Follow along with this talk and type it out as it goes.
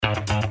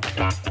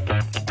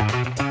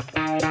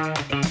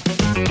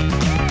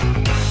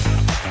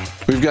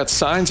We've got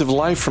signs of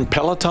life from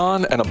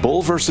Peloton and a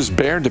bull versus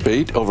bear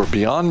debate over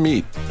Beyond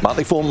Meat.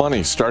 Motley Fool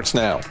Money starts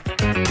now.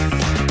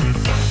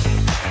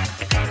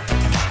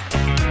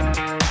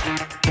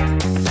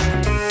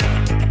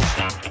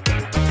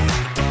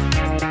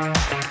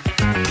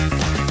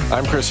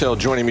 I'm Chris Hill.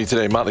 Joining me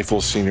today, Motley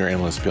Fool Senior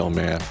Analyst Bill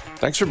Mann.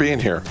 Thanks for being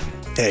here.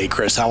 Hey,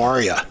 Chris, how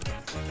are you?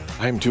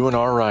 I'm doing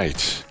all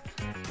right.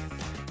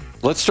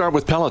 Let's start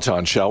with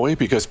Peloton, shall we?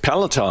 Because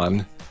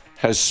Peloton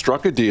has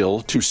struck a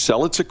deal to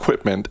sell its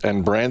equipment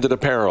and branded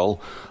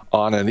apparel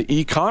on an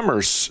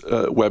e-commerce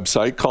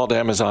website called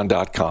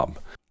Amazon.com.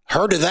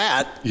 Heard of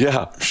that?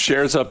 Yeah,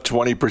 shares up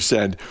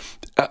 20%.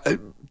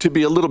 To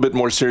be a little bit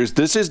more serious,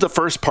 this is the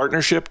first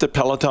partnership that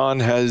Peloton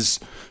has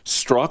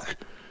struck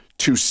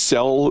to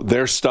sell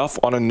their stuff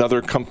on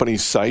another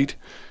company's site.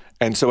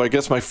 And so I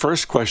guess my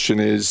first question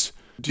is,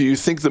 do you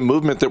think the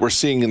movement that we're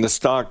seeing in the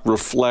stock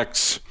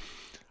reflects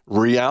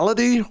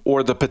reality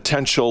or the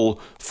potential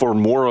for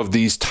more of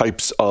these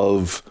types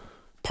of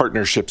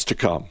partnerships to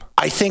come?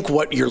 I think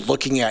what you're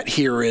looking at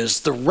here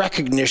is the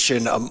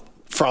recognition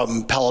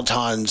from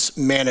Peloton's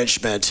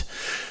management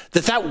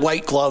that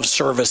white glove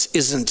service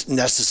isn't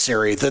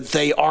necessary, that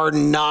they are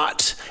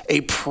not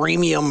a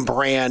premium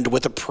brand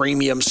with a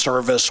premium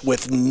service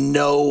with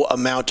no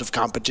amount of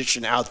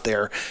competition out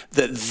there,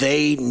 that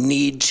they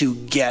need to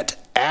get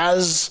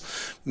as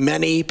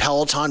many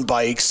Peloton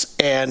bikes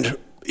and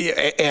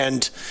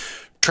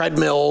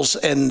treadmills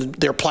and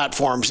their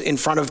platforms in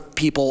front of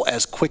people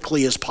as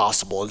quickly as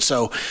possible. And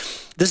so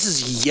this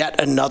is yet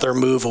another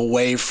move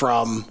away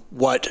from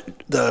what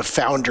the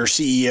former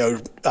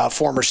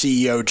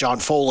CEO, John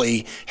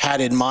Foley, had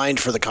in mind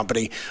for the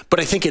company. But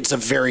I think it's a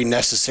very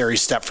necessary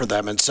step for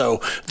them. And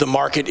so the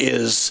market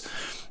is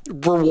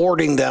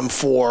rewarding them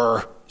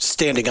for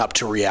standing up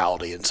to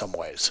reality in some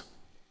ways.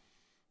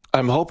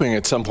 I'm hoping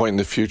at some point in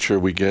the future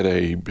we get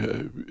a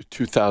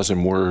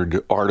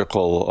 2,000-word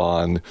article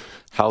on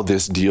how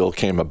this deal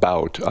came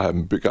about.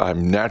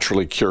 I'm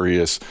naturally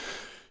curious.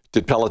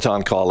 Did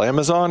Peloton call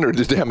Amazon or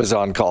did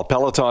Amazon call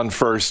Peloton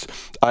first?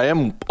 I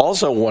am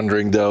also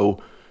wondering,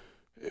 though,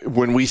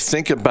 when we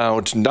think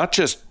about not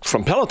just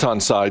from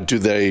Peloton's side, do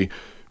they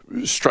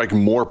strike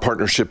more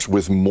partnerships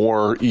with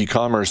more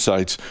e-commerce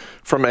sites?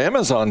 From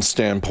Amazon's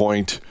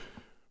standpoint,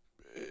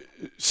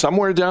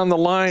 somewhere down the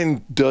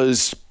line,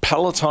 does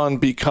Peloton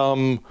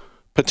become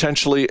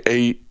potentially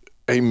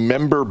a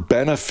member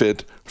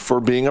benefit for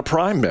being a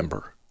Prime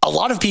member? A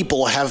lot of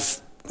people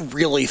have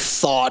really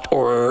thought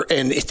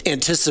and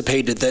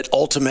anticipated that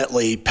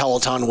ultimately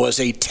Peloton was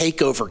a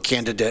takeover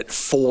candidate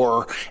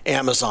for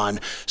Amazon,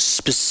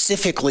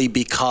 specifically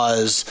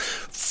because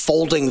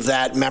folding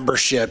that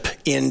membership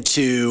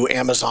into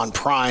Amazon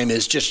Prime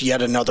is just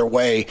yet another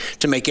way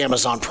to make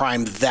Amazon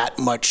Prime that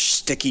much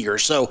stickier.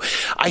 So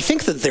I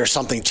think that there's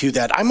something to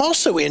that. I'm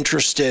also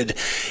interested,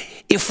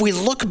 if we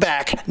look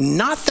back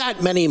not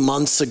that many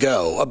months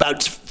ago,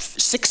 about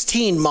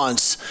 16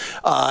 months,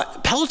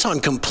 Peloton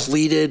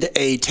completed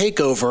a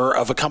takeover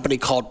of a company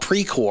called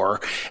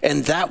Precor,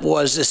 and that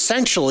was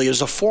essentially, it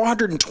was a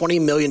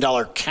 $420 million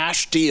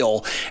cash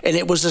deal, and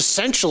it was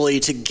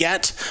essentially to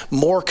get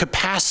more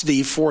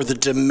capacity for the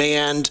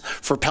demand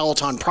for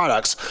Peloton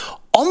products.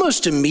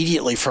 Almost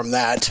immediately from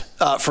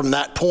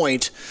that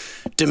point,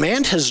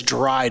 demand has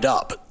dried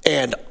up.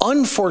 And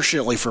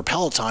unfortunately for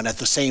Peloton, at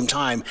the same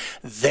time,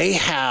 they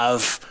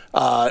have,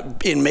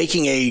 in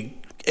making a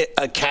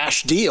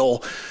cash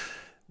deal,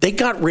 they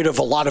got rid of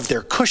a lot of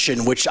their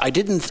cushion, which I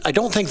don't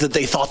think that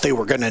they thought they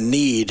were going to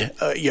need,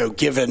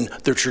 given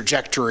the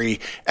trajectory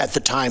at the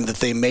time that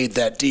they made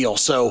that deal.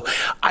 So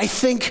I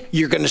think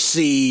you're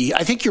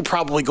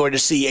probably going to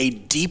see a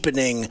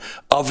deepening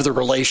of the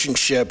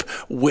relationship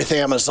with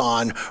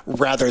Amazon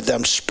rather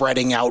than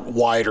spreading out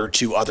wider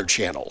to other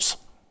channels.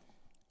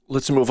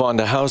 Let's move on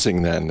to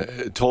housing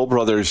then. Toll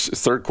Brothers'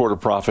 third quarter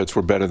profits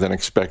were better than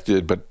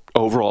expected, but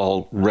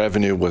overall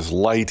revenue was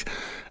light,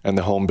 and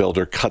the home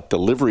builder cut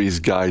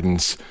deliveries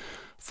guidance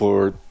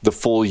for the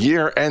full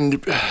year.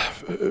 And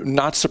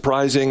not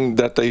surprising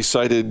that they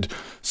cited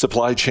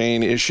supply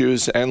chain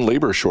issues and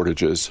labor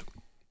shortages.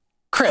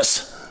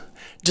 Chris,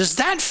 does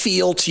that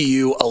feel to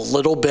you a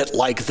little bit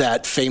like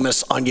that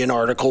famous Onion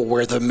article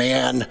where the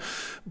man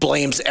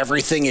blames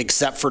everything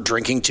except for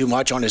drinking too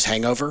much on his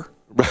hangover?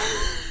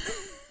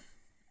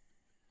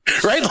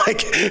 Right?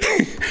 Like,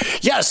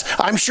 yes,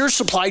 I'm sure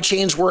supply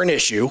chains were an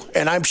issue,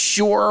 and I'm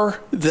sure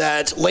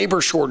that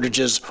labor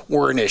shortages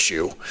were an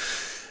issue.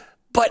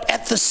 But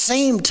at the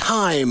same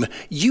time,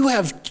 you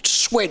have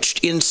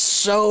switched in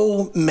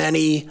so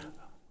many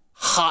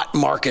hot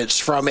markets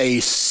from a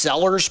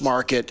seller's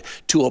market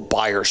to a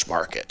buyer's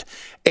market.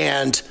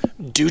 And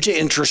due to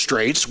interest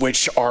rates,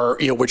 which are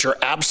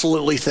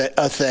absolutely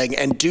a thing,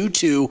 and due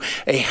to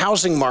a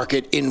housing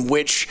market in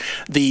which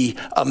the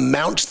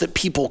amounts that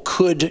people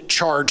could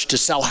charge to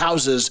sell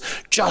houses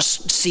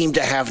just seem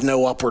to have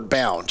no upward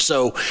bound.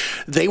 So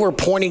they were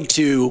pointing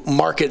to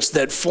markets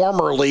that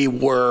formerly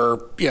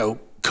were,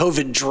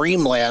 COVID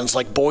dreamlands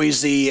like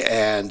Boise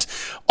and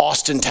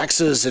Austin,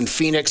 Texas, and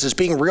Phoenix as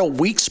being real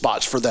weak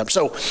spots for them.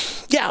 So,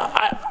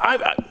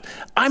 yeah,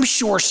 I'm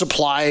sure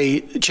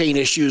supply chain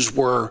issues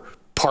were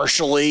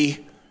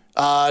partially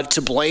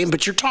to blame,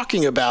 but you're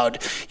talking about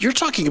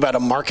a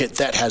market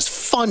that has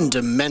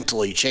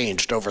fundamentally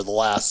changed over the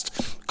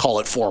last, call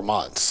it 4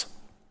 months.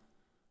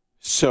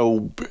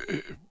 So,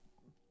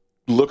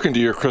 look into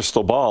your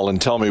crystal ball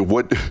and tell me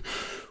what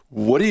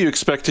do you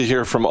expect to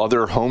hear from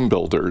other home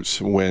builders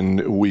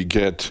when we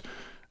get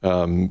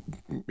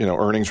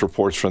earnings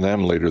reports from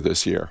them later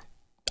this year?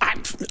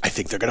 I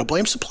think they're going to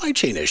blame supply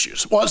chain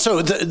issues. Well,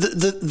 so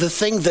the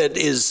thing that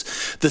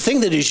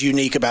is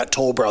unique about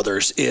Toll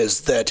Brothers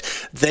is that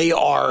they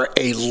are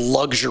a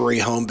luxury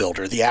home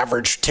builder. The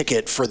average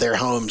ticket for their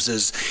homes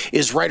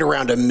is right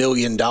around $1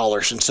 million,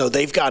 and so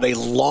they've got a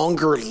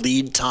longer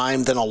lead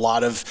time than a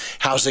lot of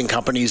housing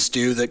companies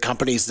do. The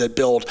companies that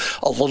build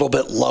a little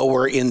bit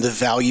lower in the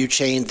value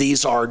chain,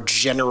 these are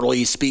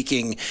generally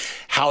speaking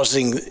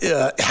housing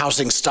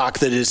stock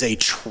that is a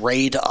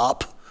trade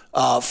up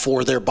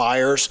for their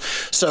buyers.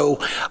 So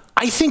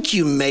I think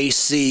you may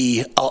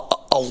see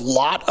a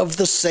lot of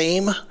the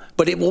same,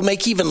 but it will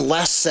make even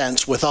less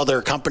sense with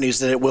other companies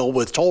than it will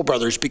with Toll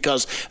Brothers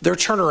because their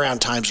turnaround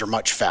times are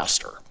much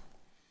faster.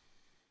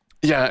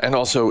 Yeah, and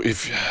also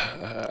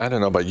I don't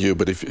know about you,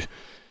 but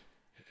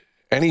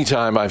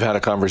anytime I've had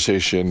a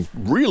conversation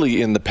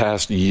really in the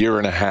past year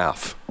and a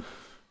half,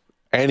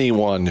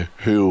 anyone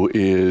who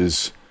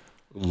is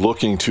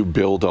looking to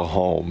build a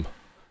home,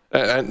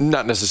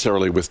 not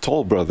necessarily with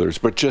Toll Brothers,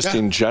 but just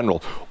in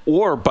general,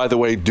 or, by the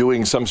way,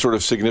 doing some sort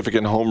of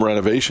significant home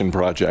renovation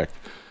project.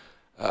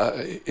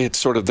 It's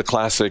sort of the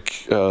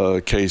classic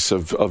case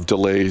of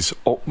delays,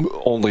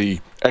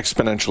 only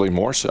exponentially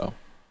more so.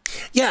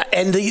 Yeah,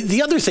 and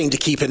the other thing to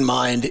keep in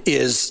mind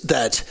is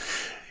that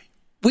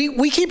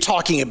we keep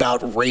talking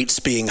about rates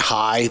being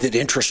high, that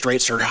interest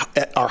rates are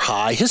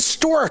high.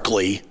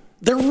 Historically,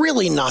 they're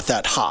really not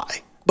that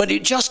high. But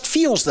it just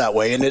feels that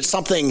way, and it's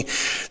something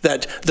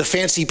that the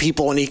fancy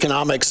people in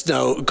economics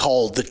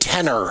call the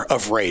tenor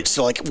of rates.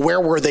 So, like, where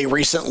were they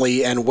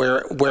recently, and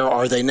where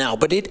are they now?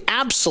 But it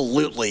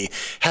absolutely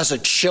has a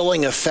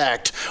chilling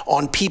effect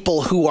on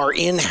people who are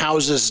in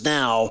houses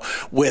now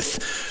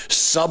with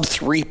sub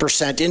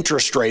 3%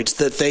 interest rates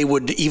that they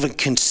would even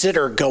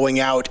consider going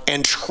out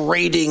and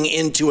trading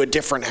into a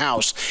different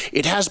house.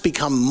 It has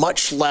become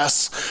much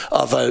less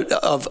of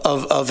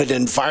an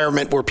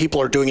environment where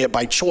people are doing it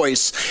by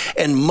choice,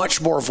 and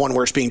much more of one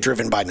where it's being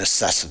driven by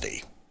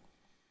necessity.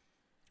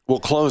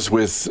 We'll close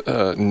with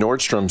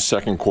Nordstrom's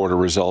second quarter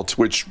results,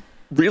 which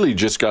really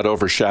just got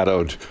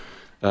overshadowed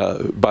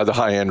by the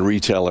high-end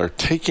retailer,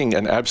 taking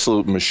an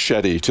absolute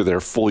machete to their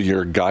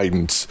full-year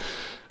guidance.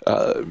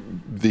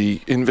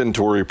 The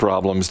inventory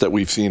problems that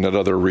we've seen at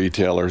other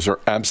retailers are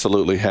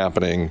absolutely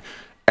happening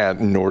at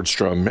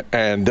Nordstrom.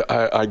 And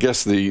I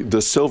guess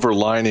the silver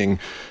lining,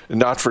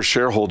 not for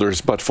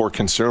shareholders, but for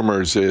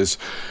consumers is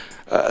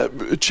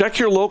check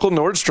your local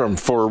Nordstrom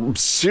for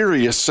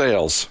serious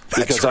sales,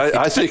 because right.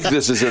 I think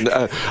this is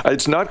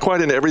it's not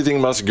quite an everything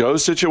must go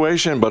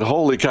situation, but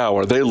holy cow,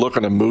 are they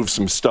looking to move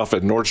some stuff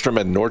at Nordstrom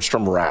and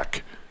Nordstrom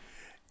Rack.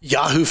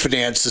 Yahoo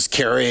Finance is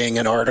carrying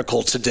an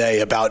article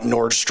today about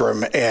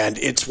Nordstrom, and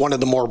it's one of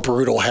the more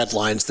brutal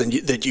headlines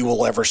that you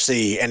will ever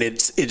see. And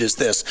it is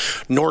this: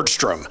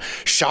 Nordstrom,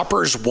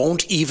 shoppers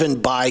won't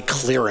even buy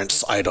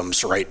clearance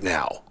items right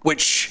now,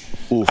 which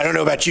Oof. I don't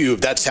know about you,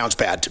 that sounds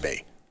bad to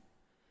me.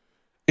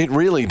 It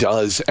really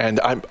does. And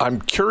I'm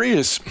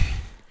curious.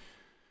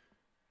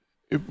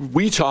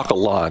 We talk a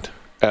lot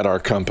at our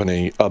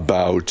company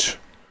about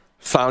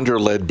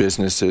founder-led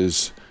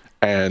businesses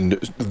and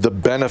the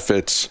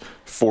benefits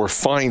for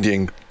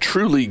finding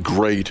truly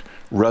great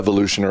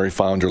revolutionary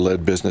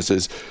founder-led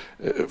businesses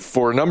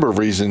for a number of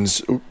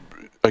reasons,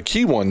 a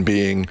key one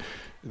being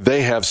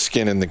they have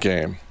skin in the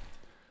game.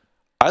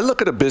 I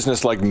look at a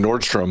business like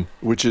Nordstrom,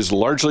 which is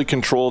largely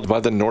controlled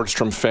by the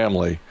Nordstrom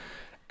family,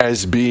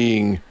 as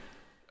being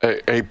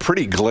a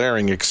pretty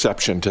glaring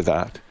exception to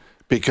that,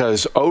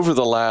 because over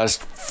the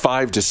last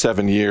 5 to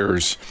 7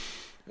 years,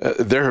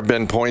 there have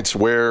been points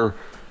where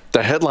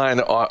the headline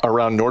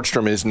around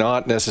Nordstrom is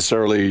not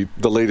necessarily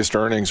the latest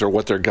earnings or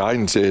what their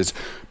guidance is,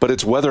 but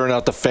it's whether or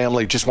not the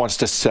family just wants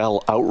to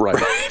sell outright.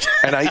 Right.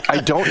 And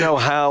I don't know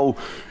how,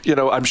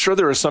 I'm sure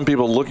there are some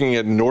people looking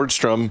at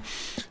Nordstrom.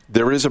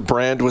 There is a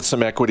brand with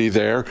some equity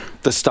there.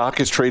 The stock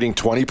is trading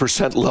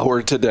 20%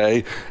 lower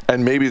today,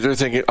 and maybe they're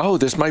thinking, oh,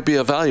 this might be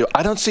a value.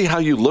 I don't see how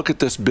you look at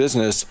this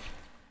business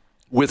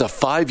with a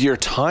 5-year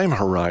time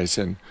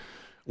horizon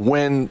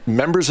when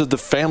members of the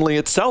family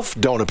itself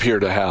don't appear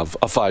to have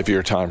a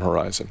 5-year time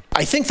horizon.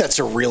 I think that's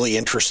a really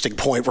interesting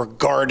point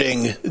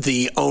regarding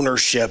the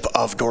ownership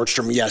of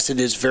Nordstrom. Yes, it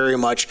is very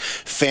much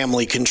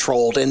family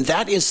controlled, and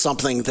that is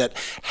something that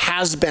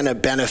has been a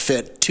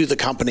benefit to the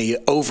company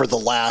over the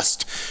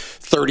last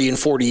 30 and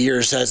 40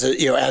 years as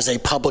a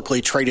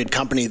publicly traded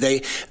company.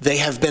 They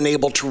have been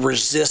able to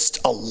resist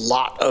a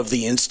lot of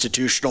the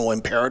institutional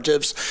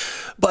imperatives.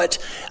 But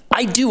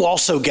I do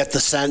also get the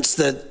sense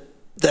that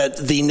that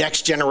the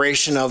next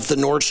generation of the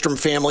Nordstrom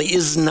family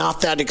is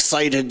not that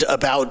excited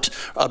about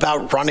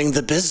running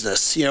the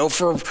business,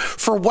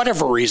 for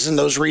whatever reason.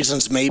 Those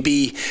reasons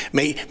maybe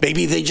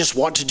they just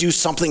want to do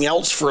something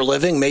else for a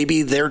living.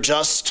 Maybe they're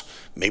just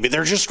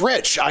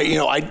rich.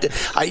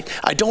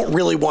 I don't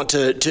really want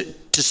to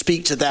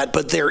speak to that,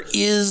 but there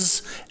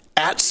is,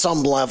 at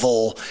some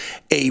level,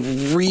 a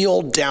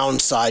real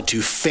downside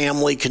to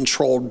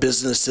family-controlled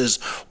businesses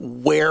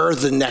where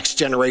the next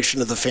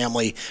generation of the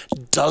family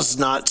does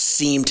not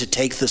seem to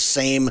take the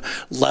same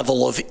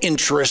level of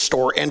interest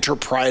or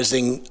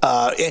enterprising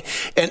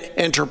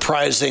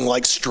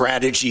like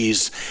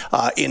strategies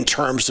in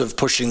terms of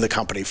pushing the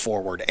company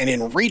forward. And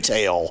in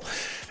retail,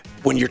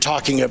 when you're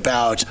talking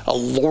about a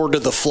Lord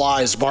of the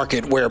Flies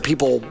market where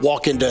people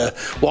walk into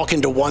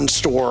one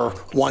store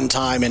one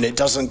time and it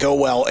doesn't go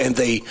well and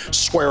they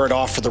swear it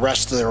off for the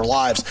rest of their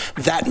lives,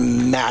 that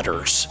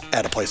matters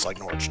at a place like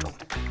Nordstrom.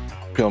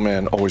 Bill,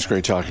 man, always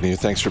great talking to you.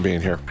 Thanks for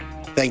being here.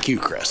 Thank you,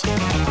 Chris.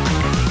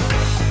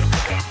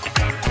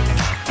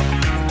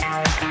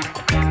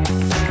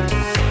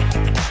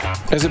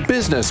 As a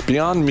business,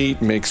 Beyond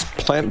Meat makes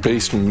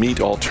plant-based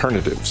meat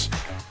alternatives.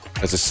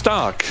 As a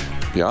stock,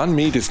 Beyond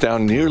Meat is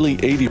down nearly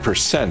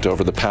 80%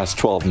 over the past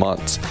 12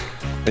 months.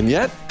 And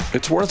yet,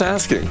 it's worth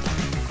asking,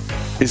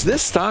 is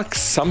this stock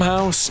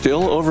somehow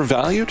still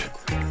overvalued?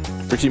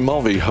 Ricky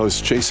Mulvey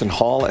hosts Jason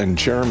Hall and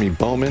Jeremy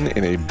Bowman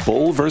in a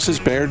bull versus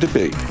bear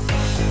debate.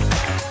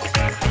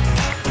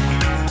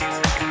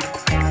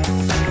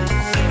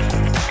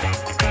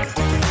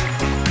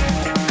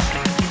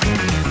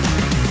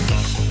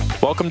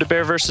 Welcome to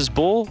Bear vs.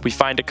 Bull. We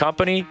find a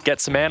company,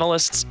 get some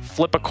analysts,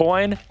 flip a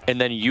coin,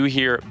 and then you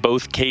hear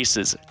both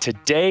cases.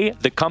 Today,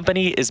 the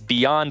company is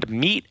Beyond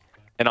Meat,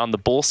 and on the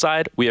bull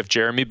side, we have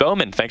Jeremy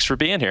Bowman. Thanks for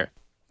being here.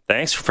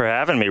 Thanks for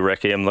having me,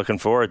 Ricky. I'm looking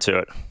forward to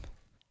it.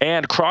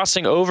 And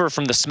crossing over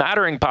from the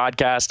Smattering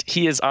podcast,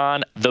 he is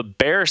on the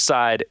bear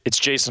side. It's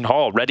Jason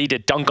Hall, ready to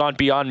dunk on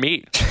Beyond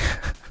Meat.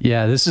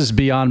 Yeah, this is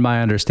beyond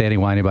my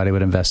understanding why anybody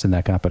would invest in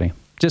that company.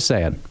 Just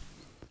saying.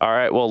 All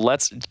right, well,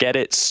 let's get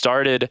it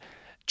started.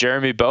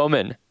 Jeremy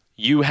Bowman,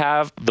 you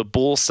have the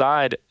bull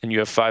side, and you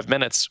have 5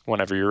 minutes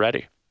whenever you're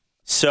ready.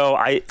 So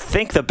I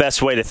think the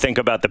best way to think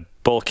about the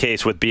bull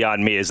case with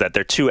Beyond Meat is that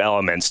there are two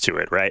elements to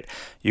it, right?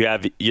 You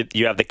have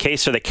the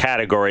case for the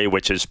category,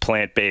 which is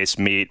plant-based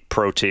meat,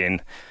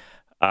 protein,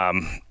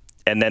 and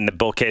then the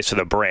bull case for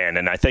the brand.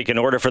 And I think in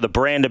order for the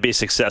brand to be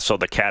successful,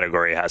 the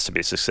category has to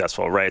be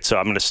successful, right? So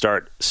I'm going to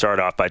start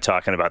off by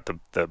talking about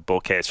the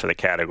bull case for the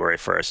category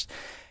first.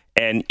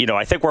 And,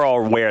 I think we're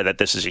all aware that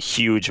this is a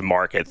huge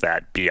market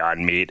that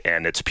Beyond Meat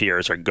and its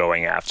peers are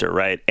going after,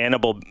 right?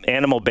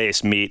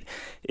 Animal-based meat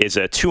is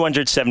a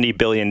 $270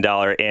 billion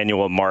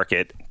annual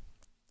market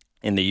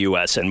in the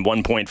U.S. and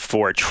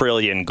 $1.4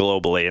 trillion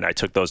globally. And I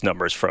took those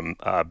numbers from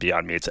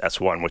Beyond Meat's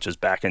S1, which is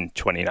back in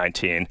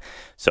 2019.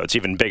 So it's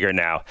even bigger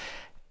now.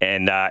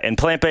 And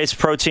plant-based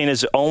protein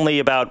is only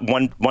about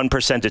 1%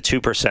 to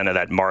 2% of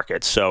that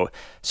market. So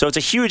it's a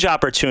huge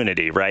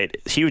opportunity, right?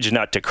 Huge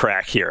nut to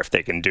crack here if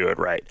they can do it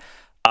right.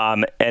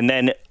 And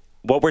then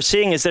what we're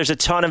seeing is there's a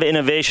ton of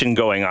innovation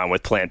going on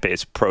with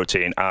plant-based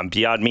protein.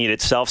 Beyond Meat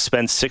itself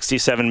spent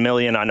 $67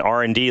 million on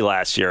R&D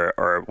last year,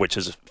 which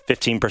is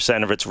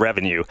 15% of its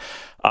revenue.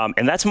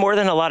 And that's more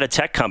than a lot of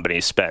tech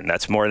companies spend.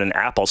 That's more than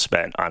Apple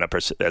spent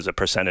as a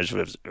percentage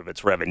of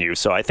its revenue.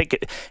 So I think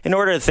in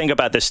order to think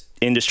about this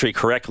industry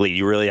correctly,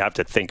 you really have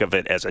to think of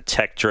it as a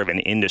tech-driven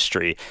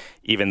industry,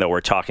 even though we're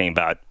talking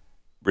about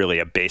really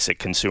a basic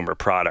consumer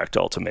product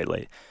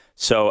ultimately.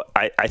 So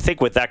I think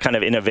with that kind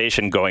of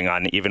innovation going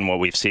on, even what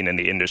we've seen in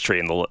the industry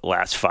in the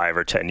last 5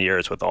 or 10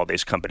 years with all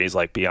these companies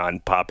like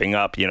Beyond popping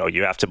up,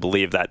 you have to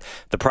believe that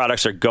the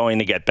products are going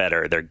to get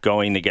better. They're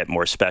going to get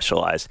more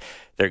specialized.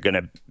 They're going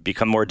to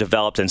become more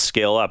developed and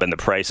scale up, and the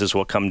prices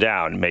will come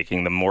down,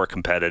 making them more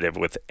competitive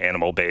with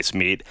animal-based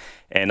meat.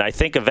 And I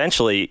think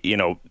eventually,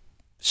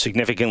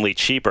 significantly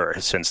cheaper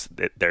since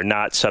they're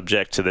not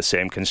subject to the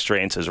same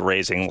constraints as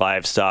raising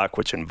livestock,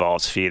 which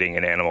involves feeding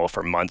an animal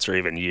for months or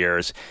even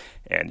years,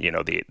 and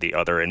the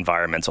other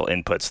environmental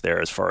inputs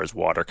there as far as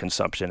water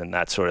consumption and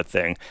that sort of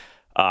thing.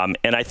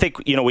 And I think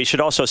we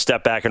should also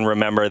step back and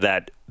remember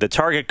that the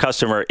target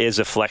customer is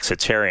a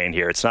flexitarian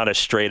here. It's not a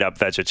straight up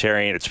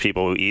vegetarian. It's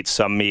people who eat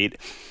some meat,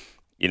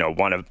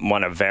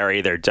 want to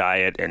vary their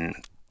diet and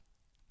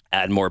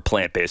add more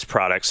plant-based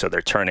products, so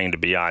they're turning to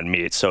Beyond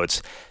Meat. So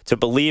it's to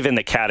believe in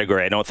the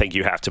category. I don't think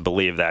you have to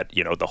believe that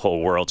the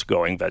whole world's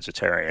going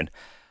vegetarian.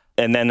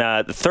 And then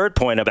the third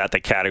point about the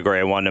category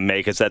I wanted to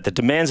make is that the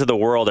demands of the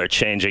world are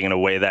changing in a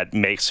way that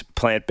makes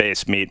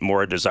plant-based meat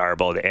more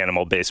desirable and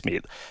animal-based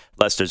meat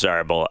less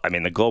desirable. I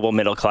mean, the global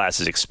middle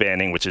class is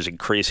expanding, which is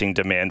increasing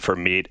demand for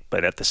meat,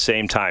 but at the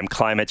same time,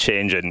 climate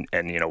change and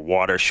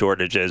water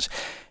shortages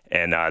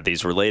and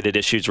these related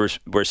issues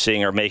we're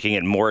seeing are making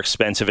it more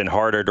expensive and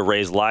harder to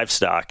raise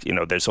livestock.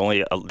 There's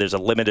a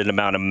limited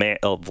amount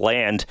of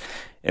land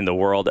in the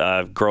world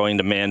growing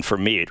demand for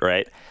meat,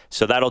 right?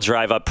 So that'll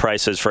drive up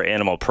prices for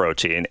animal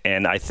protein.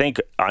 And I think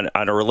on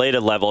a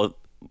related level,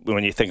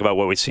 when you think about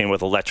what we've seen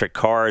with electric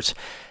cars,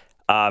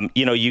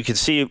 you can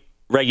see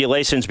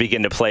regulations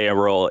begin to play a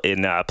role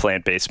in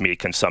plant-based meat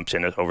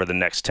consumption over the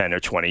next 10 or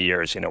 20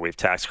 years. We have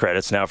tax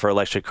credits now for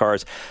electric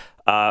cars.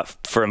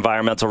 For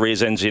environmental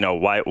reasons,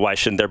 why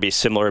shouldn't there be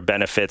similar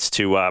benefits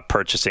to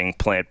purchasing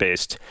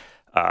plant-based,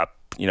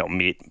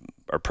 meat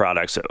or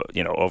products,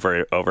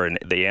 over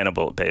the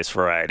animal-based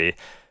variety?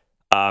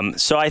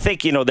 So I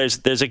think,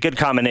 there's a good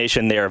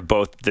combination there of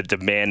both the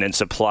demand and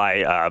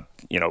supply,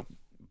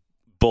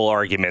 bull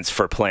arguments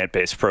for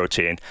plant-based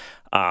protein.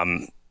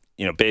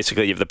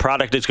 Basically, if the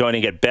product is going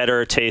to get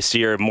better,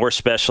 tastier, more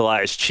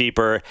specialized,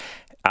 cheaper,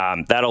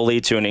 that'll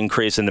lead to an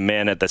increase in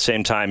demand. At the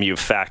same time, you have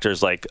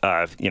factors like,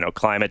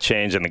 climate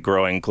change and the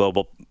growing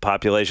global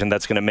population.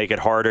 That's going to make it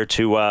harder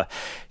to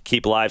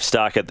keep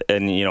livestock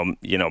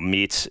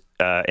meats,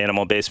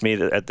 animal-based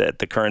meat at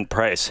the current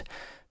price.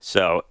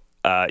 So,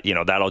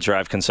 that'll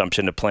drive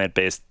consumption to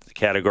plant-based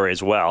category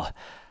as well.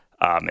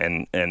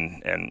 And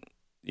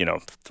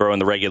throw in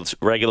the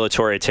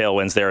regulatory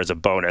tailwinds there as a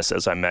bonus,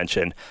 as I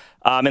mentioned.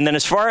 And then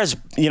as far as,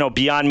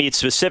 Beyond Meat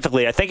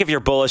specifically, I think if you're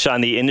bullish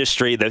on the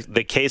industry,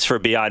 the case for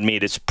Beyond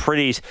Meat is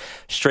pretty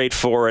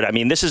straightforward. I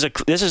mean, this is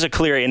a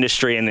clear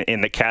industry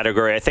in the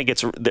category. I think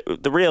it's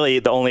really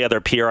the only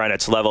other peer on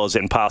its level is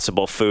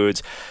Impossible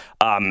Foods.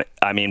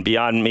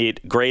 Beyond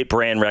Meat, great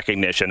brand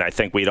recognition. I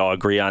think we'd all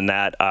agree on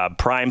that.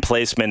 Prime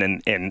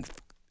placement in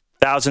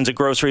thousands of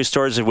grocery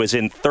stores. It was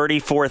in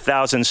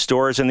 34,000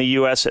 stores in the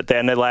U.S. at the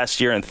end of last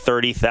year and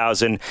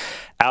 30,000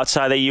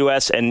 outside the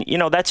U.S. And,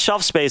 that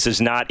shelf space is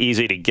not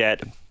easy to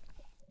get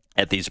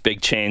at these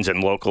big chains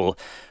and local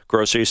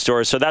grocery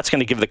stores. So that's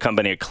going to give the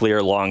company a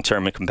clear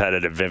long-term and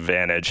competitive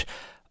advantage.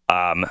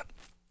 And,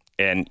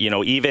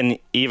 even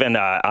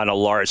on a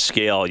large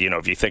scale,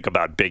 if you think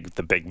about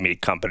the big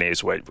meat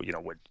companies, with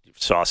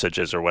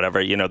sausages or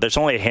whatever, there's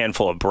only a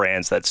handful of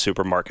brands that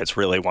supermarkets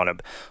really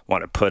want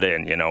to put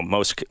in.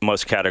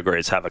 Most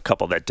categories have a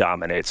couple that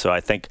dominate. So I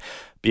think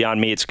Beyond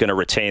Meat's going to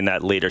retain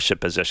that leadership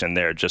position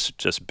there,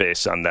 just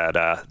based on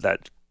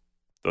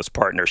those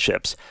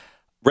partnerships.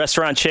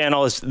 Restaurant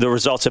channel, the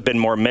results have been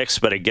more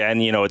mixed, but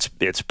again,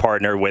 it's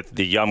partnered with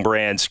the Yum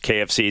brands,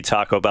 KFC,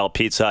 Taco Bell,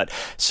 Pizza Hut,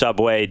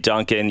 Subway,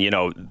 Dunkin',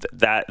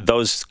 that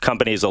those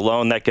companies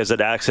alone, that gives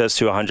it access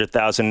to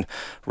 100,000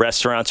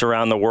 restaurants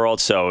around the world.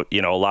 So,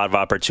 a lot of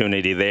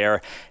opportunity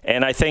there.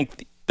 And I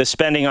think the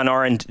spending on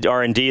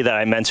R&D that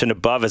I mentioned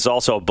above is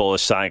also a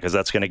bullish sign, because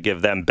that's going to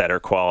give them better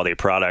quality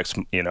products,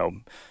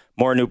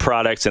 more new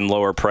products and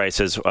lower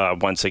prices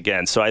once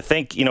again. So I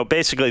think,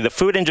 basically the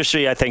food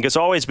industry, I think, has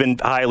always been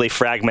highly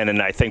fragmented,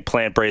 and I think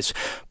plant-based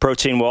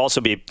protein will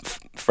also be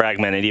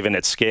fragmented even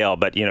at scale.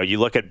 But, you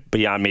look at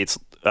Beyond Meat's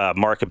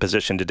market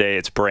position today,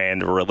 its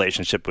brand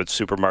relationship with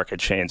supermarket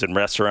chains and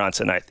restaurants,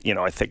 and I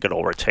think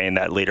it'll retain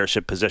that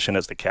leadership position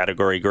as the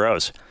category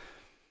grows.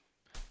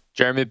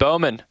 Jeremy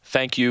Bowman,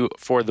 thank you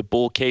for the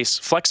bull case.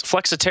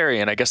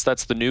 Flexitarian, I guess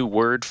that's the new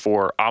word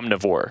for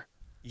omnivore.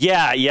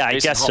 Yeah, I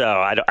guess so.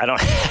 I don't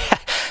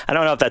I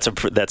don't know if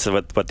that's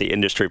what the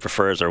industry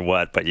prefers or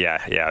what, but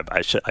yeah,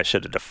 I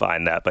should have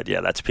defined that. But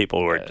yeah, that's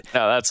people who are.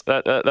 No,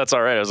 that's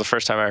all right. It was the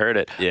first time I heard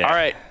it. Yeah. All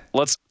right,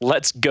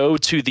 let's go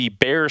to the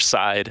bear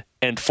side,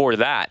 and for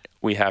that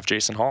we have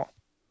Jason Hall.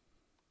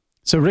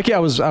 So Ricky, I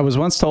was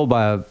once told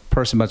by a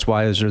person much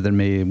wiser than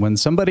me, when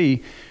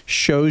somebody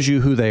shows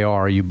you who they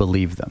are, you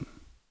believe them.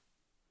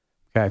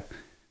 Okay,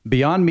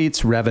 Beyond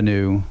Meat's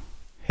revenue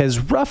has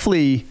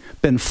roughly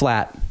been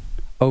flat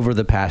over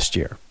the past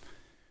year.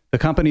 The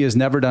company has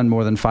never done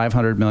more than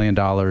 $500 million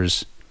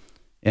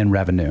in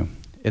revenue.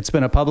 It's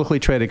been a publicly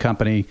traded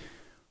company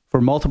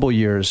for multiple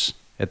years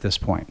at this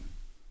point.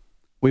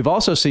 We've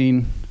also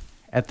seen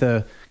at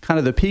the kind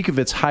of the peak of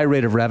its high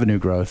rate of revenue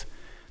growth,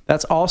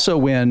 that's also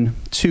when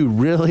two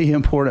really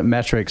important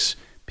metrics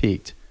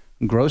peaked: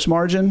 gross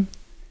margin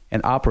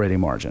and operating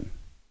margin.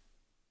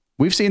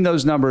 We've seen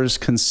those numbers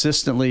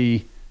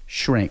consistently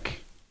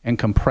shrink and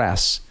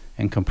compress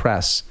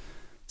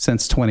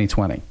since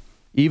 2020,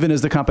 even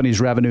as the company's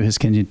revenue has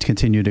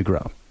continued to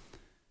grow.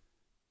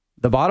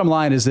 The bottom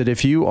line is that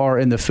if you are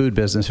in the food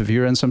business, if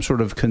you're in some sort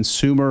of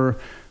consumer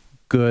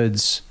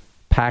goods,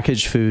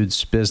 packaged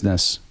foods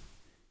business,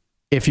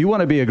 if you want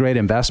to be a great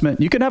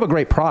investment, you can have a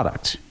great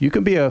product. You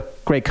can be a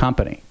great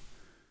company.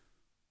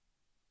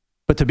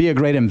 But to be a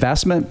great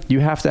investment,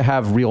 you have to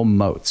have real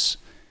moats.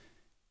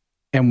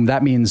 And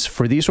that means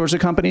for these sorts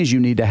of companies, you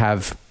need to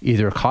have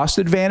either cost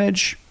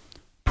advantage,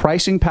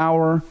 pricing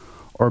power,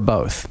 or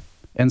both.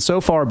 And so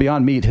far,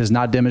 Beyond Meat has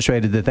not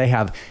demonstrated that they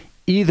have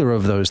either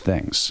of those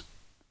things.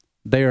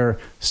 They are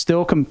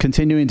still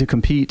continuing to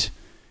compete,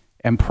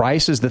 and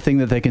price is the thing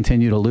that they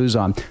continue to lose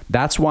on.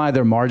 That's why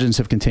their margins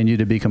have continued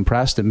to be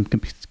compressed and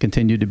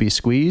continued to be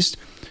squeezed,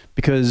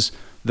 because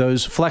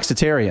those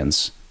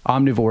flexitarians,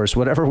 omnivores,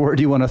 whatever word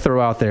you want to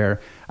throw out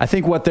there, I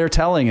think what they're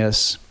telling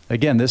us,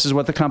 again, this is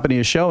what the company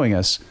is showing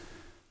us.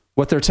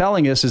 What they're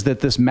telling us is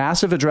that this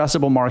massive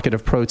addressable market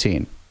of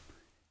protein,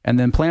 and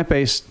then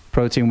plant-based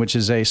protein, which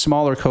is a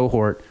smaller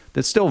cohort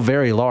that's still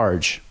very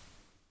large.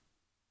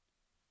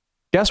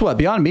 Guess what?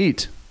 Beyond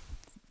Meat,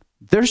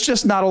 there's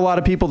just not a lot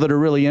of people that are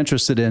really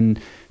interested in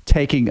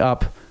taking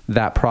up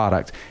that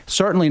product.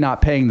 Certainly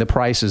not paying the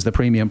prices, the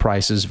premium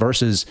prices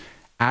versus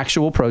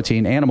actual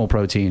protein, animal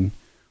protein,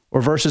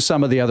 or versus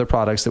some of the other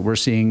products that we're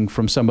seeing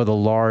from some of the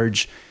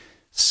large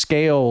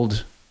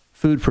scaled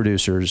food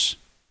producers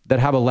that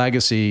have a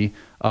legacy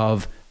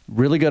of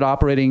really good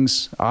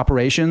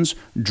operations,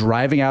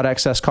 driving out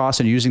excess costs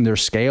and using their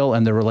scale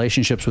and their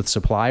relationships with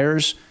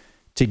suppliers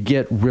to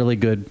get really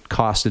good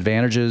cost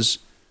advantages.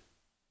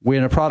 We're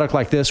in a product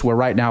like this where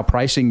right now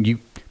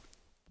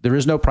there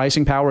is no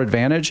pricing power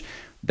advantage.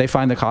 They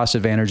find the cost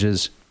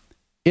advantages.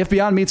 If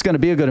Beyond Meat's going to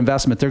be a good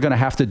investment, they're going to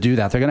have to do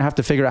that. They're going to have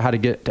to figure out how to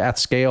get at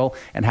scale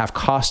and have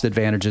cost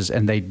advantages,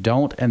 and they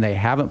don't, and they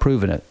haven't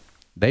proven it.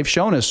 They've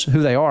shown us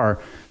who they are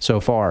so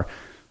far.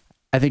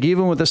 I think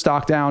even with the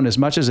stock down as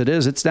much as it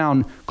is, it's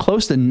down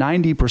close to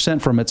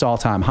 90% from its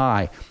all-time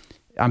high.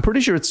 I'm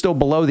pretty sure it's still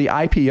below the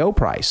IPO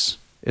price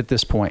at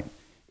this point.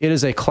 It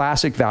is a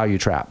classic value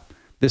trap.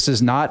 This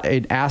is not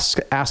an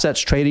assets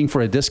trading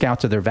for a discount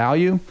to their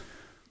value.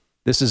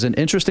 This is an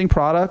interesting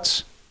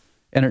product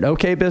and an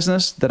okay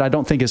business that I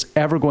don't think is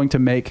ever going to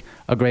make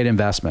a great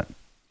investment.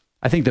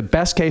 I think the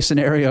best case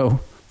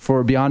scenario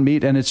for Beyond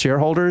Meat and its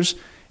shareholders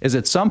is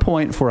at some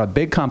point for a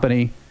big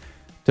company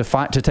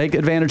to take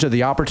advantage of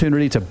the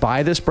opportunity to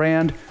buy this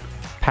brand,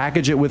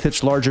 package it with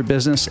its larger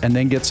business, and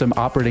then get some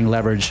operating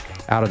leverage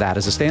out of that.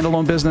 As a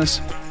standalone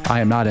business, I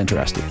am not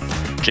interested.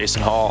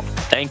 Jason Hall,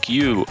 thank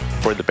you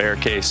for the bear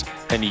case.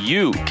 And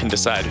you can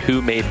decide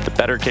who made the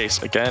better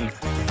case. Again,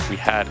 we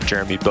had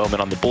Jeremy Bowman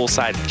on the bull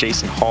side,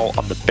 Jason Hall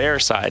on the bear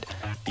side,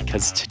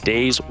 because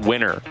today's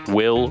winner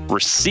will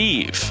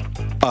receive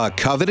a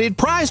coveted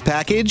prize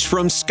package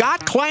from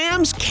Scott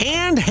Clam's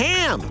Canned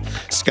Ham.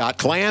 Scott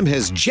Clam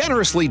has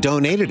generously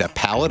donated a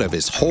pallet of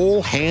his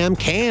whole ham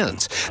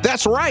cans.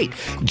 That's right,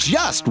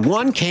 just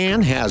one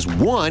can has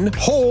one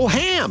whole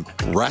ham,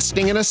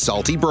 resting in a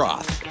salty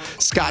broth.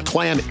 Scott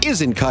Clam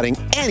isn't cutting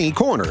any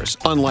corners,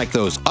 unlike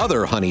those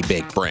other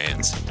honey-baked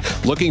brands.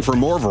 Looking for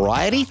more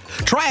variety?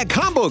 Try a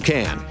combo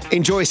can.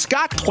 Enjoy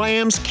Scott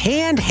Clam's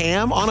Canned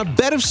Ham on a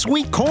bed of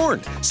sweet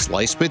corn,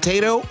 sliced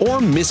potato, or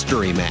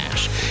mystery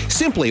mash.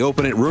 Simply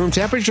open at room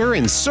temperature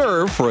and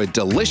serve for a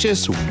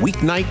delicious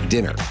weeknight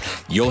dinner.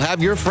 You'll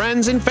have your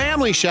friends and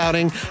family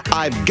shouting,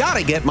 "I've got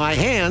to get my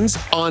hands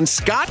on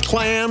Scott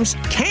Clam's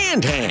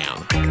Canned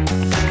Ham."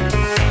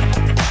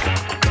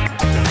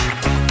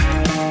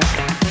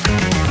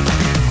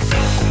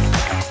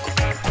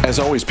 As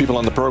always, people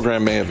on the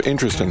program may have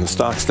interest in the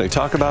stocks they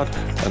talk about,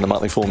 and the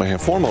Motley Fool may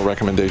have formal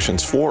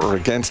recommendations for or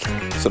against,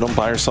 so don't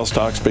buy or sell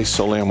stocks based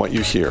solely on what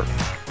you hear.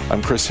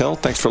 I'm Chris Hill.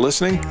 Thanks for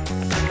listening.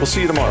 We'll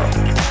see you tomorrow.